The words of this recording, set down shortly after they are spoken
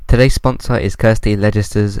Today's sponsor is Kirsty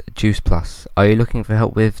Legister's Juice Plus. Are you looking for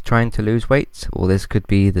help with trying to lose weight? Well, this could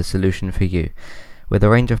be the solution for you. With a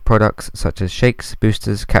range of products such as shakes,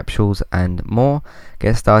 boosters, capsules and more,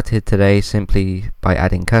 get started today simply by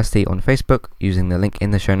adding Kirsty on Facebook using the link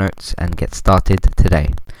in the show notes and get started today.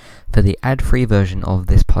 For the ad-free version of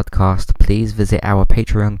this podcast, please visit our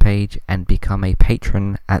Patreon page and become a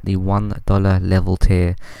patron at the $1 level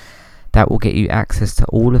tier. That will get you access to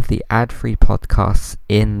all of the ad-free podcasts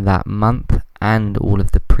in that month and all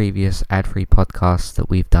of the previous ad-free podcasts that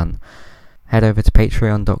we've done. Head over to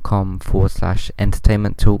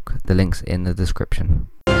patreon.com/entertainment talk. The link's in the description.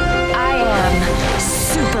 I am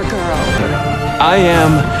Supergirl. I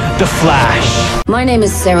am the Flash. My name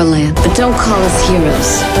is Sarah Lance, but don't call us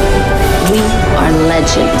heroes. We are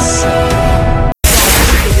legends.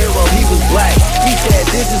 Hero, he was black. He said,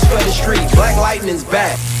 "This is for the street. Black Lightning's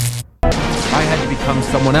back." I had to become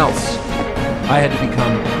someone else. I had to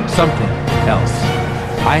become something else.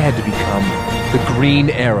 I had to become the Green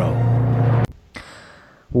Arrow.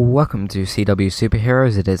 Welcome to CW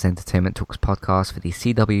Superheroes. It is Entertainment Talks podcast for the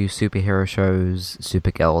CW superhero shows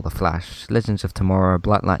Supergirl, The Flash, Legends of Tomorrow,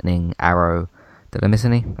 Black Lightning, Arrow. Did I miss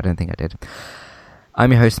any? I don't think I did.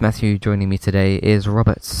 I'm your host Matthew. Joining me today is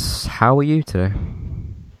Roberts. How are you today?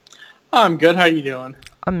 I'm good. How you doing?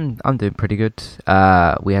 I'm doing pretty good.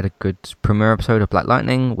 We had a good premiere episode of Black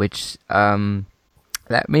Lightning, which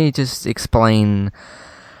let me just explain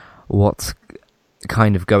what's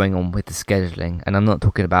kind of going on with the scheduling, and I'm not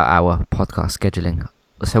talking about our podcast scheduling.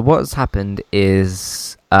 So what's happened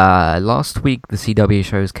is last week the CW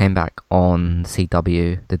shows came back on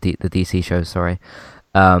CW, the DC shows, sorry.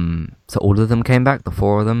 So all of them came back, the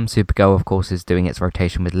four of them. Supergirl, of course, is doing its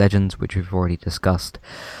rotation with Legends, which we've already discussed.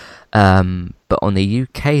 But on the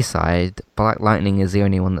UK side, Black Lightning is the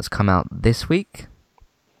only one that's come out this week.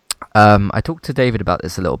 I talked to David about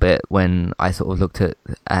this a little bit when I sort of looked at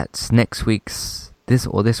this week's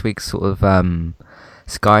sort of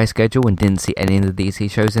Sky schedule and didn't see any of the DC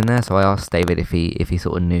shows in there. So I asked David if he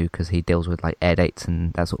sort of knew, because he deals with like air dates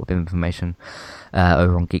and that sort of information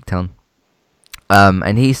over on Geektown.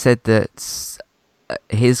 And he said that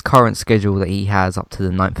his current schedule that he has up to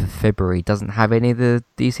the 9th of February doesn't have any of the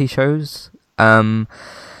DC shows. So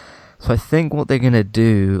I think what they're going to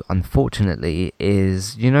do, unfortunately,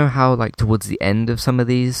 is, you know how like towards the end of some of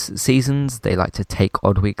these seasons they like to take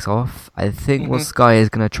odd weeks off? I think what Sky is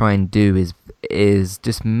going to try and do is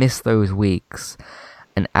just miss those weeks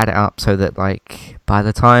and add it up so that like by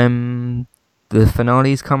the time the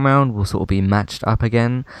finales come around we'll sort of be matched up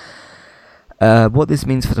again. What this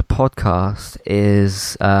means for the podcast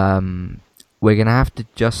is we're going to have to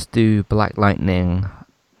just do Black Lightning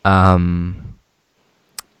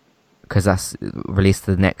because that's released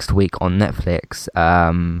the next week on Netflix.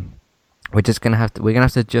 We're gonna have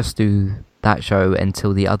to just do that show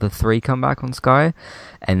until the other three come back on Sky,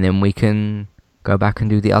 and then we can go back and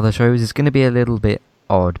do the other shows. It's going to be a little bit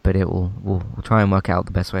odd, but we'll try and work out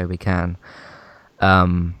the best way we can.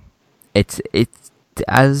 It's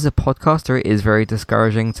as a podcaster, it is very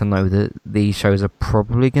discouraging to know that these shows are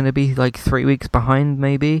probably going to be like 3 weeks behind,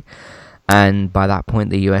 maybe, and by that point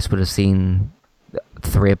the US would have seen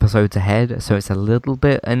 3 episodes ahead, so it's a little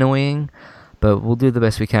bit annoying, but we'll do the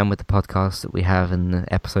best we can with the podcast that we have and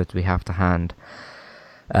the episodes we have to hand.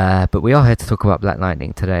 But we are here to talk about Black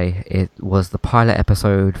Lightning today. It was the pilot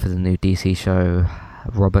episode for the new DC show.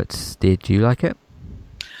 Roberts, did you like it?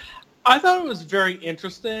 I thought it was very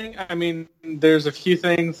interesting. I mean, there's a few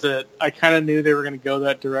things that I kind of knew they were going to go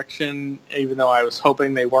that direction, even though I was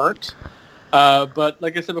hoping they weren't. But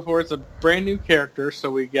like I said before, it's a brand new character, so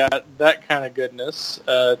we got that kind of goodness.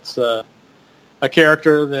 It's a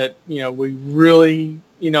character that, we really,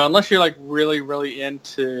 unless you're like really, really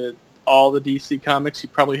into all the DC comics, you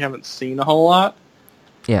probably haven't seen a whole lot.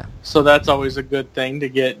 Yeah. So that's always a good thing to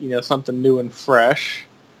get, something new and fresh.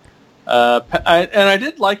 I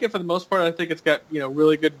did like it for the most part. I think it's got,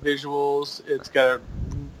 really good visuals. It's got a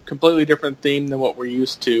completely different theme than what we're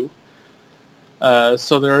used to.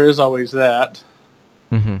 So there is always that.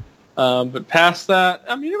 Mm-hmm. But past that,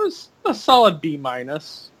 I mean, it was a solid B-, in my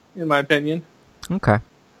opinion. Okay.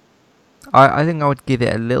 I think I would give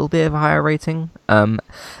it a little bit of a higher rating.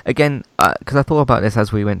 Again, because I thought about this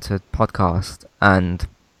as we went to podcast, and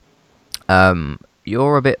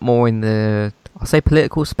you're a bit more in the, I'll say,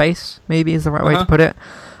 political space, maybe is the right way to put it.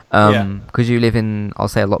 Because you live in, I'll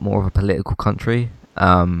say, a lot more of a political country.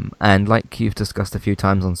 And like you've discussed a few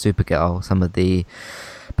times on Supergirl, some of the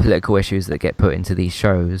political issues that get put into these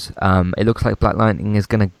shows, it looks like Black Lightning is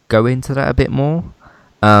going to go into that a bit more.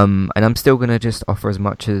 And I'm still going to just offer as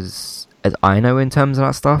much as as I know in terms of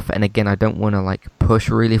that stuff. And again, I don't want to like push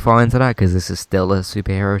really far into that because this is still a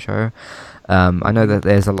superhero show. I know that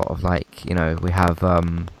there's a lot of like, you know, we have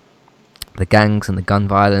the gangs and the gun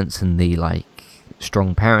violence and the like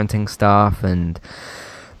strong parenting stuff and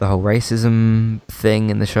the whole racism thing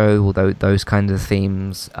in the show, although those kinds of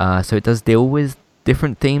themes. So it does deal with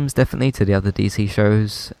different themes definitely to the other DC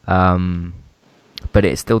shows. But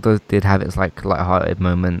it still did have its like lighthearted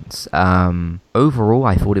moments. Overall,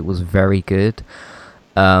 I thought it was very good.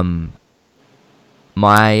 This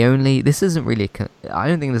isn't really. I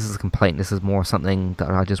don't think this is a complaint. This is more something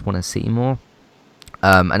that I just want to see more.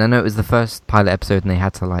 And I know it was the first pilot episode, and they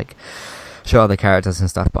had to like show other characters and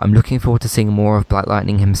stuff. But I'm looking forward to seeing more of Black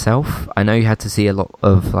Lightning himself. I know you had to see a lot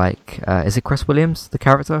of like. Is it Chris Williams, the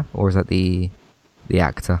character, or is that the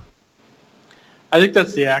actor? I think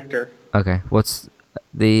that's the actor. Okay, what's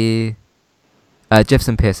the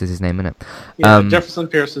Jefferson Pierce is his name, isn't it? Yeah, Jefferson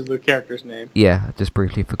Pierce is the character's name. Yeah, I just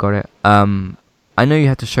briefly forgot it. I know you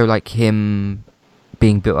had to show like him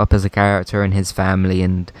being built up as a character and his family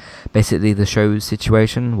and basically the show's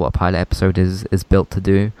situation, what a pilot episode is built to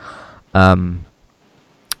do. But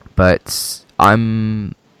I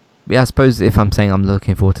suppose if I'm saying I'm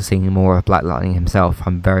looking forward to seeing more of Black Lightning himself,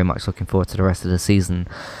 I'm very much looking forward to the rest of the season.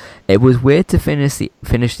 It was weird to finish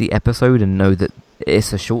the episode and know that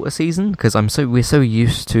it's a shorter season because we're so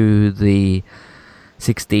used to the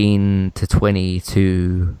 16 to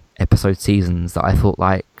 22 episode seasons that I thought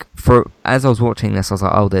like as I was watching this I was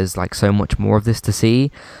like, oh, there's like so much more of this to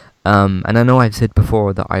see. And I know I've said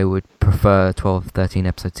before that I would prefer 12, 13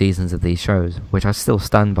 episode seasons of these shows, which I still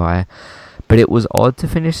stand by. But it was odd to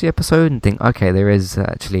finish the episode and think, okay, there is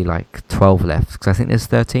actually like 12 left because I think there's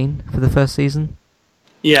 13 for the first season.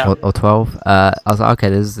 Yeah. Or 12. I was like,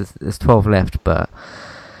 okay, there's 12 left, but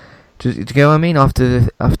do you get what I mean?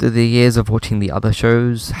 After the years of watching the other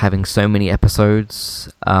shows, having so many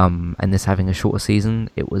episodes, and this having a shorter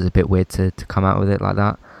season, it was a bit weird to come out with it like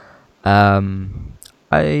that.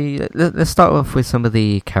 Let's start off with some of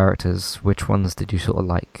the characters. Which ones did you sort of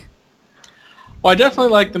like? Well, I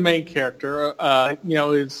definitely like the main character.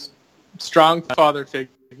 His strong father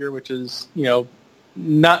figure, which is,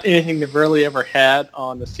 not anything they've really ever had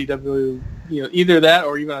on the CW, either that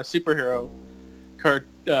or even a superhero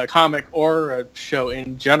comic or a show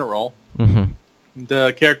in general. Mm-hmm.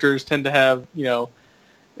 The characters tend to have,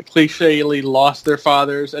 clichély lost their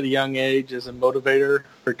fathers at a young age as a motivator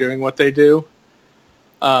for doing what they do.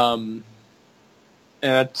 And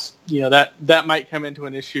that's, that might come into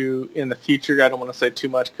an issue in the future. I don't want to say too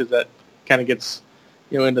much because that kind of gets,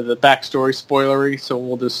 into the backstory spoilery, so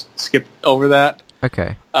we'll just skip over that.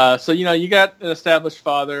 Okay. So, you got an established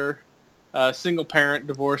father, single parent,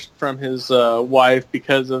 divorced from his wife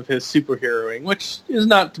because of his superheroing, which is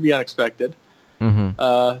not to be unexpected. Mm-hmm.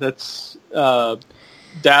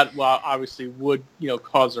 That obviously would,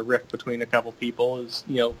 cause a rift between a couple people, is,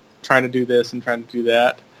 trying to do this and trying to do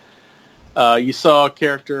that. You saw a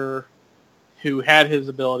character who had his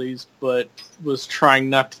abilities but was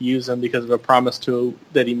trying not to use them because of a promise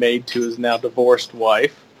that he made to his now divorced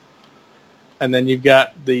wife. And then you've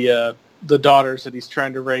got the daughters that he's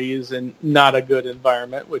trying to raise in not a good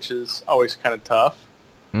environment, which is always kind of tough.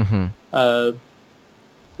 Mm-hmm.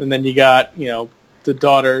 And then you got, the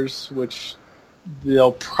daughters, which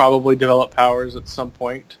they'll probably develop powers at some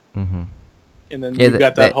point. Mm-hmm. And then you've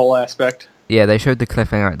got that whole aspect. Yeah, they showed the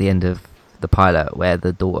cliffhanger at the end of the pilot where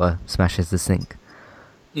the daughter smashes the sink,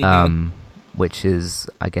 which is,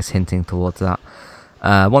 I guess, hinting towards that.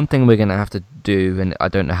 One thing we're going to have to do, and I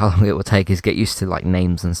don't know how long it will take, is get used to like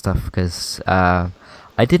names and stuff, because I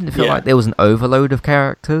didn't feel like there was an overload of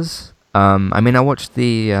characters. I watched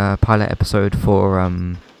the pilot episode for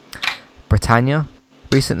Britannia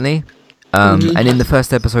recently, and in the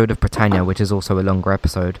first episode of Britannia, which is also a longer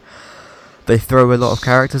episode, they throw a lot of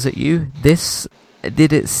characters at you. This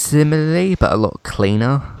did it similarly, but a lot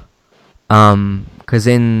cleaner. Because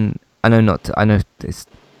I know it's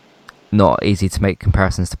not easy to make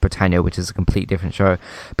comparisons to Britannia, which is a complete different show.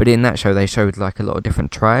 But in that show, they showed like a lot of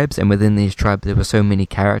different tribes, and within these tribes, there were so many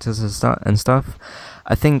characters and stuff.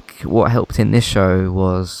 I think what helped in this show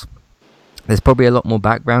was there's probably a lot more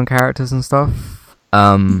background characters and stuff.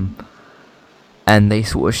 And they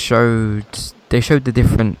sort of showed the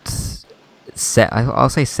different I'll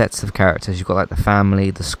say sets of characters. You've got like the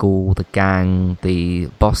family, the school, the gang, the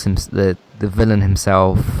boss, the villain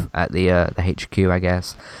himself at the HQ, I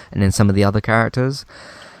guess, and then some of the other characters.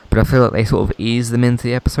 But I feel like they sort of eased them into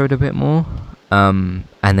the episode a bit more, and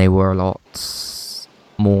they were a lot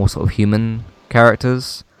more sort of human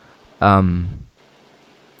characters.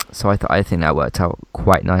 So I think that worked out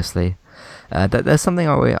quite nicely. There's something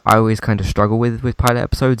I always kind of struggle with pilot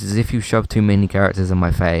episodes, is if you shove too many characters in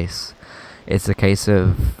my face, it's a case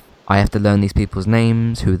of I have to learn these people's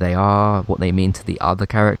names, who they are, what they mean to the other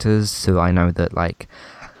characters, so I know that, like,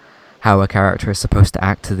 how a character is supposed to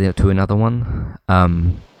act to another one.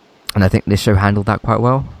 And I think this show handled that quite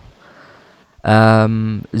well.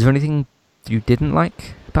 Is there anything you didn't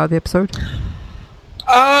like about the episode?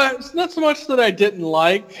 It's not so much that I didn't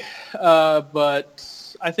like,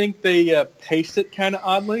 but I think they paced it kind of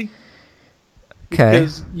oddly. Okay.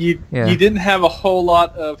 Because you didn't have a whole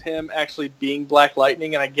lot of him actually being Black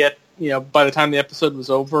Lightning, and I get, by the time the episode was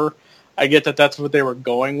over, I get that that's what they were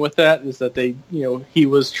going with, that is that they, he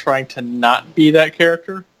was trying to not be that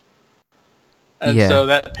character. And so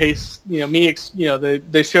that pace,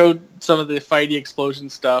 they showed some of the fighty explosion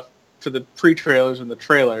stuff for the pre-trailers and the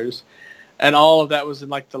trailers, and all of that was in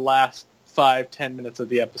like the last 5-10 minutes of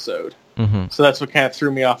the episode. Mm-hmm. So that's what kind of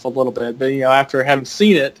threw me off a little bit. But after having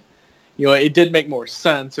seen it, it did make more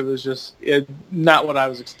sense. It was just not what I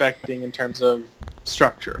was expecting in terms of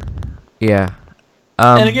structure. Yeah.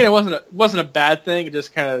 And again, it wasn't a bad thing. It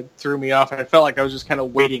just kind of threw me off. I felt like I was just kind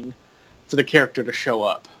of waiting for the character to show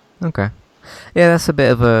up. Okay. Yeah, that's a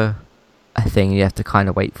bit of a thing you have to kind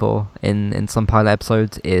of wait for in some pilot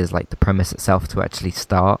episodes, is like the premise itself to actually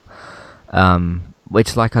start.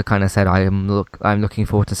 Which, like I kind of said, I'm looking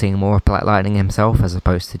forward to seeing more of Black Lightning himself as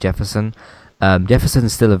opposed to Jefferson.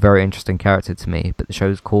 Jefferson's still a very interesting character to me, but the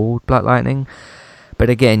show's called Black Lightning. But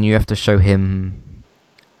again, you have to show him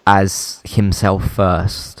as himself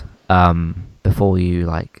first, before you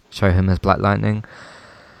show him as Black Lightning.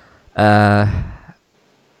 But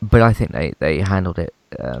I think they handled it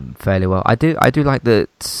fairly well. I do like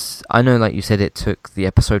that. I know, like you said, it took the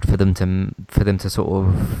episode for them to sort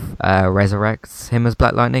of resurrect him as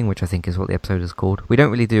Black Lightning, which I think is what the episode is called. We don't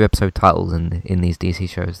really do episode titles in these DC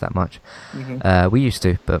shows that much. Mm-hmm. We used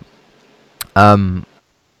to, but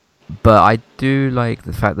I do like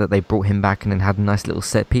the fact that they brought him back and then had a nice little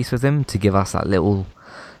set piece with him to give us that little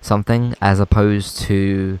something, as opposed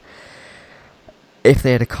to if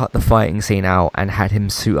they had cut the fighting scene out and had him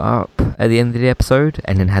suit up at the end of the episode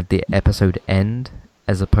and then had the episode end,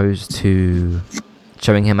 as opposed to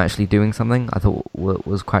showing him actually doing something, I thought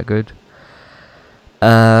was quite good.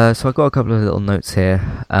 So I've got a couple of little notes here.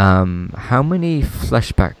 How many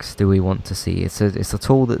flashbacks do we want to see? It's a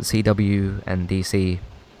tool that CW and DC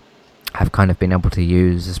have kind of been able to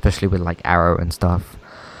use, especially with Arrow and stuff.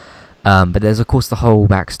 But there's of course the whole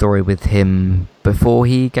backstory with him before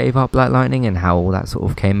he gave up Black Lightning and how all that sort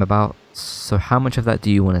of came about. So how much of that do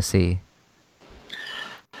you want to see?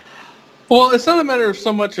 Well, it's not a matter of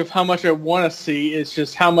so much of how much I want to see, it's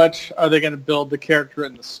just how much are they going to build the character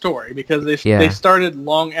in the story, because they started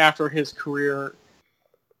long after his career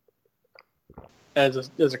as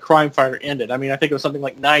a crime fighter ended. I mean, I think it was something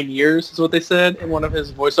like 9 years is what they said in one of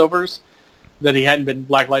his voiceovers, that he hadn't been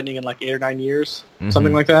Black Lightning in 8 or 9 years,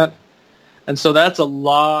 something like that. And so that's a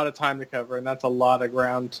lot of time to cover, and that's a lot of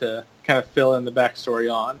ground to kind of fill in the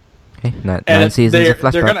backstory on. Okay, nine seasons of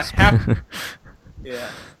flashbacks. They're going to have... Yeah.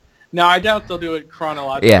 Now, I doubt they'll do it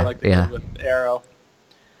chronologically like they did with Arrow.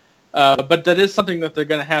 But that is something that they're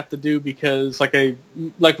going to have to do because, like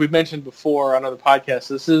we've mentioned before on other podcasts,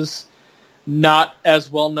 this is not as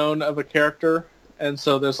well-known of a character, and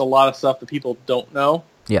so there's a lot of stuff that people don't know.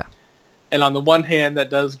 Yeah. And on the one hand, that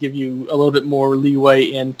does give you a little bit more leeway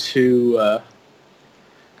into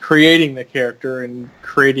creating the character and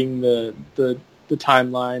creating the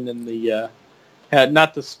timeline and the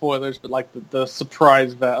not the spoilers, but the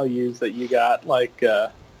surprise values that you got,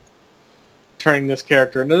 turning this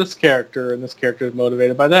character into this character, and this character is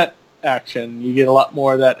motivated by that action. You get a lot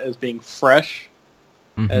more of that as being fresh,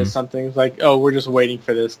 as something like, oh, we're just waiting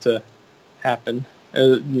for this to happen,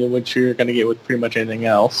 which you're going to get with pretty much anything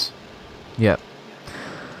else. Yep.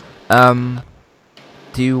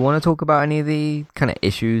 Do you want to talk about any of the kind of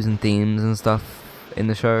issues and themes and stuff in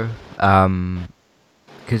the show?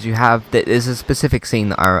 Because there's a specific scene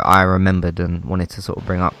that I remembered and wanted to sort of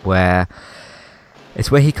bring up, where it's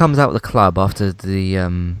where he comes out of the club after the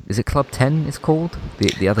is it Club 10 it's called?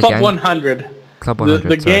 The other Club gang? 100. Club 100.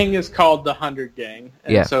 The gang is called the 100 Gang,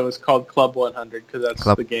 and so it's called Club 100 because that's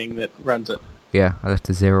the gang that runs it. Yeah, I left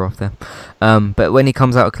a 0 off there. But when he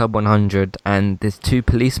comes out of Club 100 and there's 2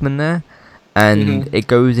 policemen there, and it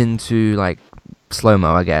goes into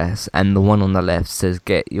slow-mo, I guess, and the one on the left says,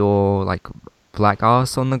 "Get your black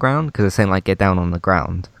ass on the ground," because they're saying get down on the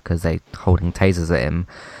ground because they're holding tasers at him,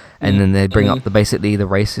 and then they bring up basically the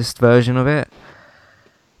racist version of it.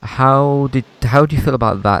 how do you feel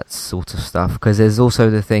about that sort of stuff? Because there's also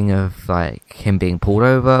the thing of like him being pulled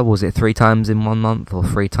over. Was it 3 times in 1 month or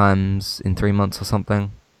 3 times in 3 months or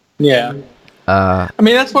something? Yeah. Uh, I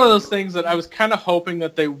mean, that's one of those things that I was kind of hoping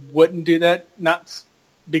that they wouldn't do that, not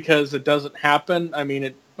because it doesn't happen. I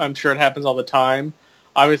mean, I'm sure it happens all the time.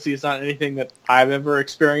 Obviously, it's not anything that I've ever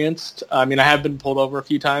experienced. I mean, I have been pulled over a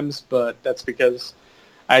few times, but that's because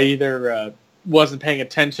I either wasn't paying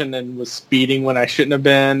attention and was speeding when I shouldn't have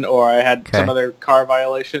been, or I had some other car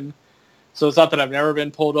violation. So it's not that I've never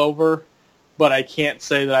been pulled over, but I can't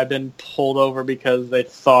say that I've been pulled over because they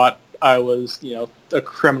thought I was, a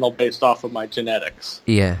criminal based off of my genetics.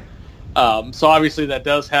 yeah. So obviously that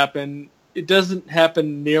does happen. It doesn't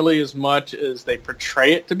happen nearly as much as they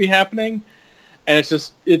portray it to be happening. And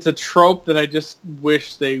it's a trope that I just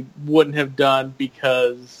wish they wouldn't have done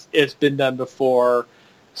because it's been done before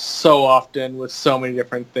so often with so many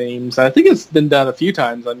different themes. I think it's been done a few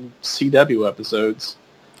times on CW episodes.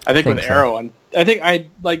 I think with so. Arrow. I think I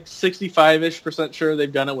like 65-ish% sure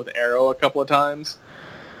they've done it with Arrow a couple of times.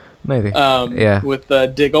 Maybe. Yeah. With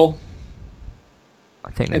Diggle.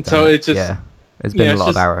 I think. And so it's just There's been a lot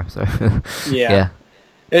of Arrow, so yeah.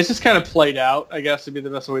 It's just kind of played out, I guess, would be the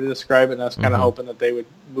best way to describe it. And I was kind of hoping that they would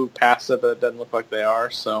move past it, but it doesn't look like they are.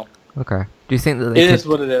 So okay. Do you think that it is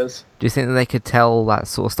what it is? Do you think that they could tell that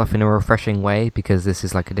sort of stuff in a refreshing way because this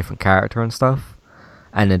is like a different character and stuff,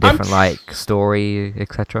 and a different like story,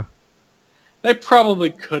 etc.? They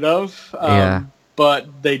probably could have,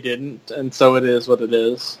 but they didn't, and so it is what it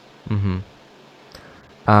is.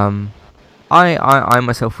 I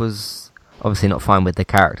myself was obviously not fine with the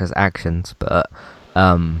character's actions, but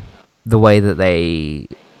the way that they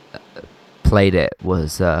played it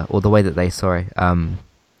was, or the way that they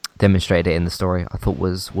demonstrated it in the story, I thought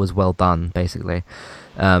was well done, basically.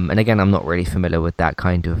 And again, I'm not really familiar with that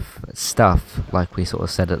kind of stuff, like we sort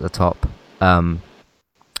of said at the top.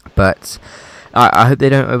 But I hope they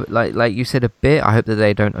don't like you said a bit. I hope that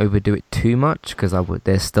they don't overdo it too much, because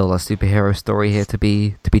there's still a superhero story here to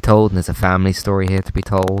be told, and there's a family story here to be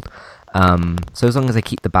told. So as long as they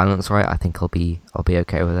keep the balance right, I think I'll be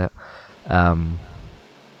okay with it. And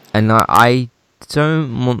I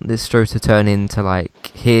don't want this show to turn into like,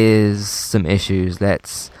 here's some issues,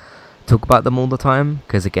 let's talk about them all the time,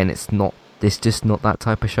 because again, it's just not that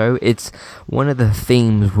type of show. It's one of the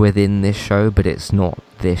themes within this show, but it's not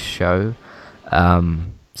this show.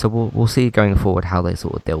 So we'll see going forward how they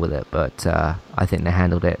sort of deal with it, but I think they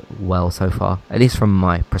handled it well so far, at least from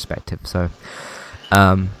my perspective. So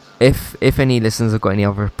if any listeners have got any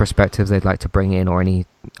other perspectives they'd like to bring in, or any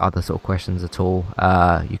other sort of questions at all,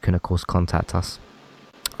 you can of course contact us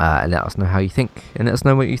and let us know how you think, and let us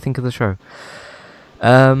know what you think of the show.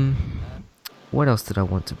 What else did I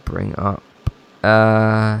want to bring up?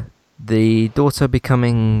 The daughter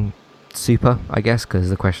becoming super, I guess, because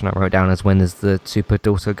the question I wrote down is, when is the super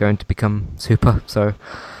daughter going to become super? So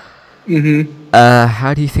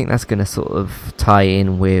how do you think that's going to sort of tie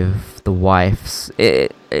in with the wife's?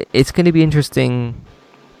 It's going to be interesting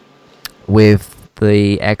with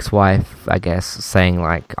the ex-wife, I guess, saying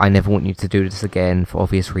like, I never want you to do this again for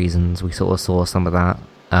obvious reasons. We sort of saw some of that,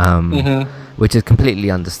 which is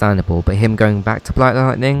completely understandable, but him going back to Black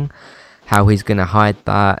Lightning, how he's going to hide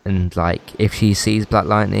that, and like, if she sees Black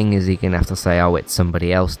Lightning, is he going to have to say, oh, it's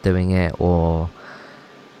somebody else doing it? Or,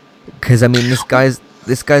 because I mean, this guy's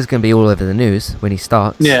going to be all over the news when he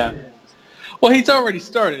starts. Yeah. Well, he's already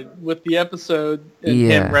started with the episode and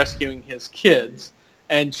him rescuing his kids,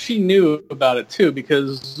 and she knew about it too,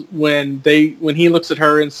 because when he looks at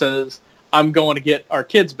her and says, I'm going to get our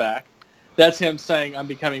kids back, that's him saying, I'm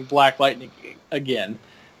becoming Black Lightning again.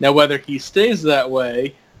 Now, whether he stays that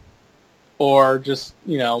way, or just,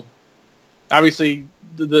 obviously,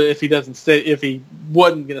 if he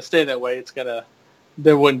wasn't going to stay that way,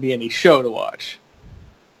 there wouldn't be any show to watch.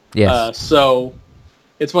 Yes. So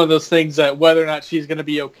it's one of those things that whether or not she's going to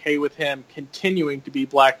be okay with him continuing to be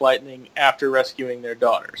Black Lightning after rescuing their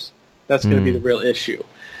daughters, that's going to be the real issue.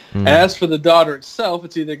 And as for the daughter itself,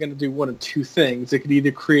 it's either going to do one of two things. It could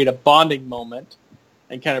either create a bonding moment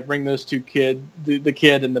and kind of bring those two the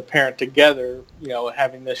kid and the parent together,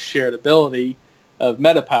 having this shared ability of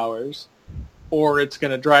meta powers, or it's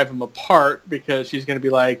going to drive them apart because she's going to be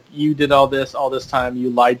like, you did all this time, you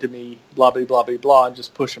lied to me, blah, blah, blah, blah, blah, and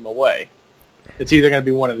just push him away. It's either going to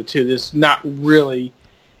be one of the two. There's not really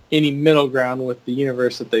any middle ground with the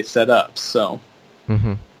universe that they set up, so.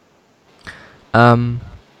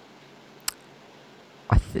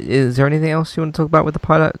 Is there anything else you want to talk about with the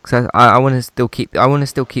pilot? Because I want to still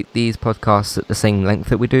keep these podcasts at the same length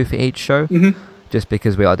that we do for each show. Just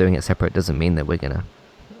because we are doing it separate doesn't mean that we're gonna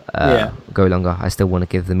go longer. I still want to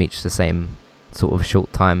give them each the same sort of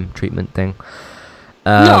short time treatment thing.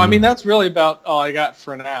 No, I mean that's really about all I got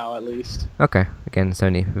for now, at least. Okay, again,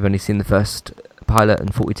 we've only seen the first pilot in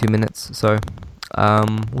 42 minutes, so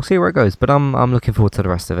we'll see where it goes. But I'm looking forward to the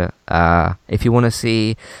rest of it. If you want to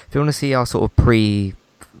see our sort of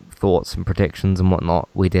pre-thoughts and predictions and whatnot,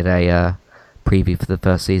 we did a preview for the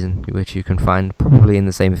first season, which you can find probably in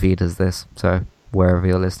the same feed as this, so wherever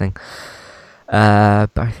you're listening.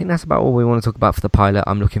 But I think that's about all we want to talk about for the pilot.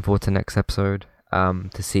 I'm looking forward to next episode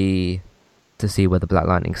to see where the Black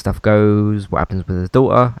Lightning stuff goes, what happens with his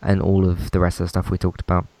daughter, and all of the rest of the stuff we talked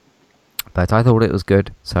about. But I thought it was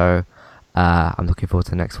good, so I'm looking forward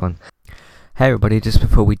to the next one. Hey everybody, just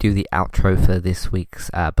before we do the outro for this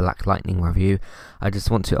week's Black Lightning review, I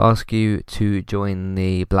just want to ask you to join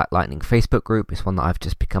the Black Lightning Facebook group. It's one that I've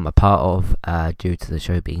just become a part of due to the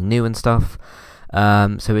show being new and stuff.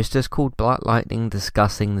 So it's just called Black Lightning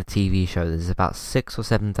Discussing the TV Show. There's about 6,000 or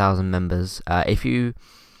 7,000 members. If you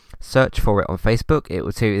search for it on Facebook, it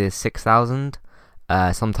will tell you there's 6,000.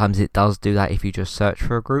 Sometimes it does do that if you just search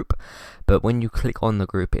for a group, but when you click on the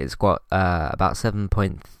group, it's got about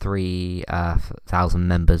 7.3 thousand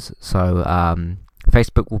members. So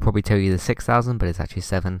Facebook will probably tell you the 6,000, but it's actually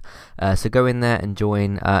 7. So go in there and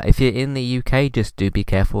join. If you're in the UK, just do be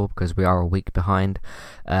careful because we are a week behind,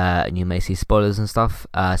 and you may see spoilers and stuff.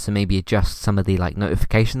 So maybe adjust some of the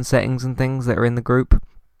notification settings and things that are in the group.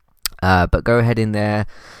 But go ahead in there,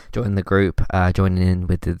 join the group, join in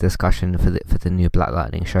with the discussion for the new Black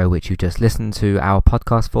Lightning show, which you just listened to our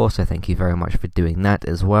podcast for, so thank you very much for doing that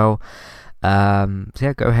as well. So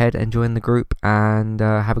yeah, go ahead and join the group and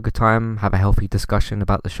have a good time, have a healthy discussion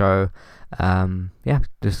about the show. Yeah,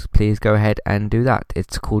 just please go ahead and do that.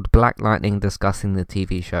 It's called Black Lightning Discussing the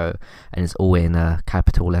TV Show, and it's all in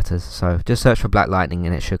capital letters, so just search for Black Lightning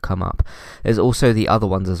and it should come up. There's also the other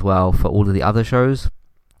ones as well for all of the other shows.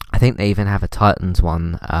 I think they even have a Titans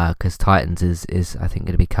one, because Titans is I think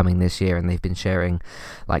going to be coming this year, and they've been sharing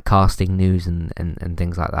casting news and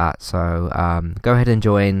things like that. So go ahead and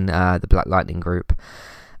join the Black Lightning group,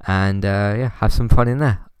 and yeah, have some fun in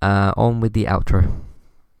there. On with the outro.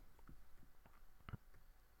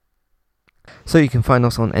 So you can find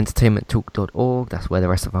us on entertainmenttalk.org. That's where the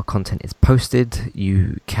rest of our content is posted.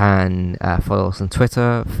 You can follow us on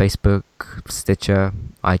Twitter, Facebook, Stitcher,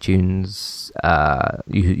 iTunes.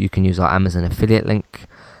 You can use our Amazon affiliate link.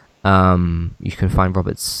 You can find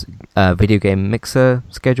Robert's video game mixer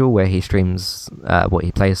schedule, where he streams what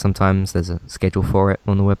he plays sometimes. There's a schedule for it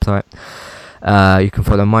on the website. You can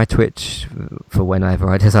follow my Twitch for whenever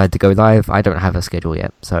I decide to go live. I don't have a schedule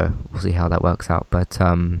yet, so we'll see how that works out. But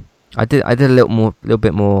I did a little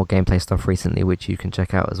bit more gameplay stuff recently, which you can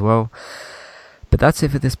check out as well. But that's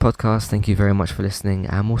it for this podcast. Thank you very much for listening,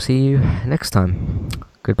 and we'll see you next time.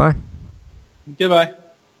 Goodbye. Goodbye.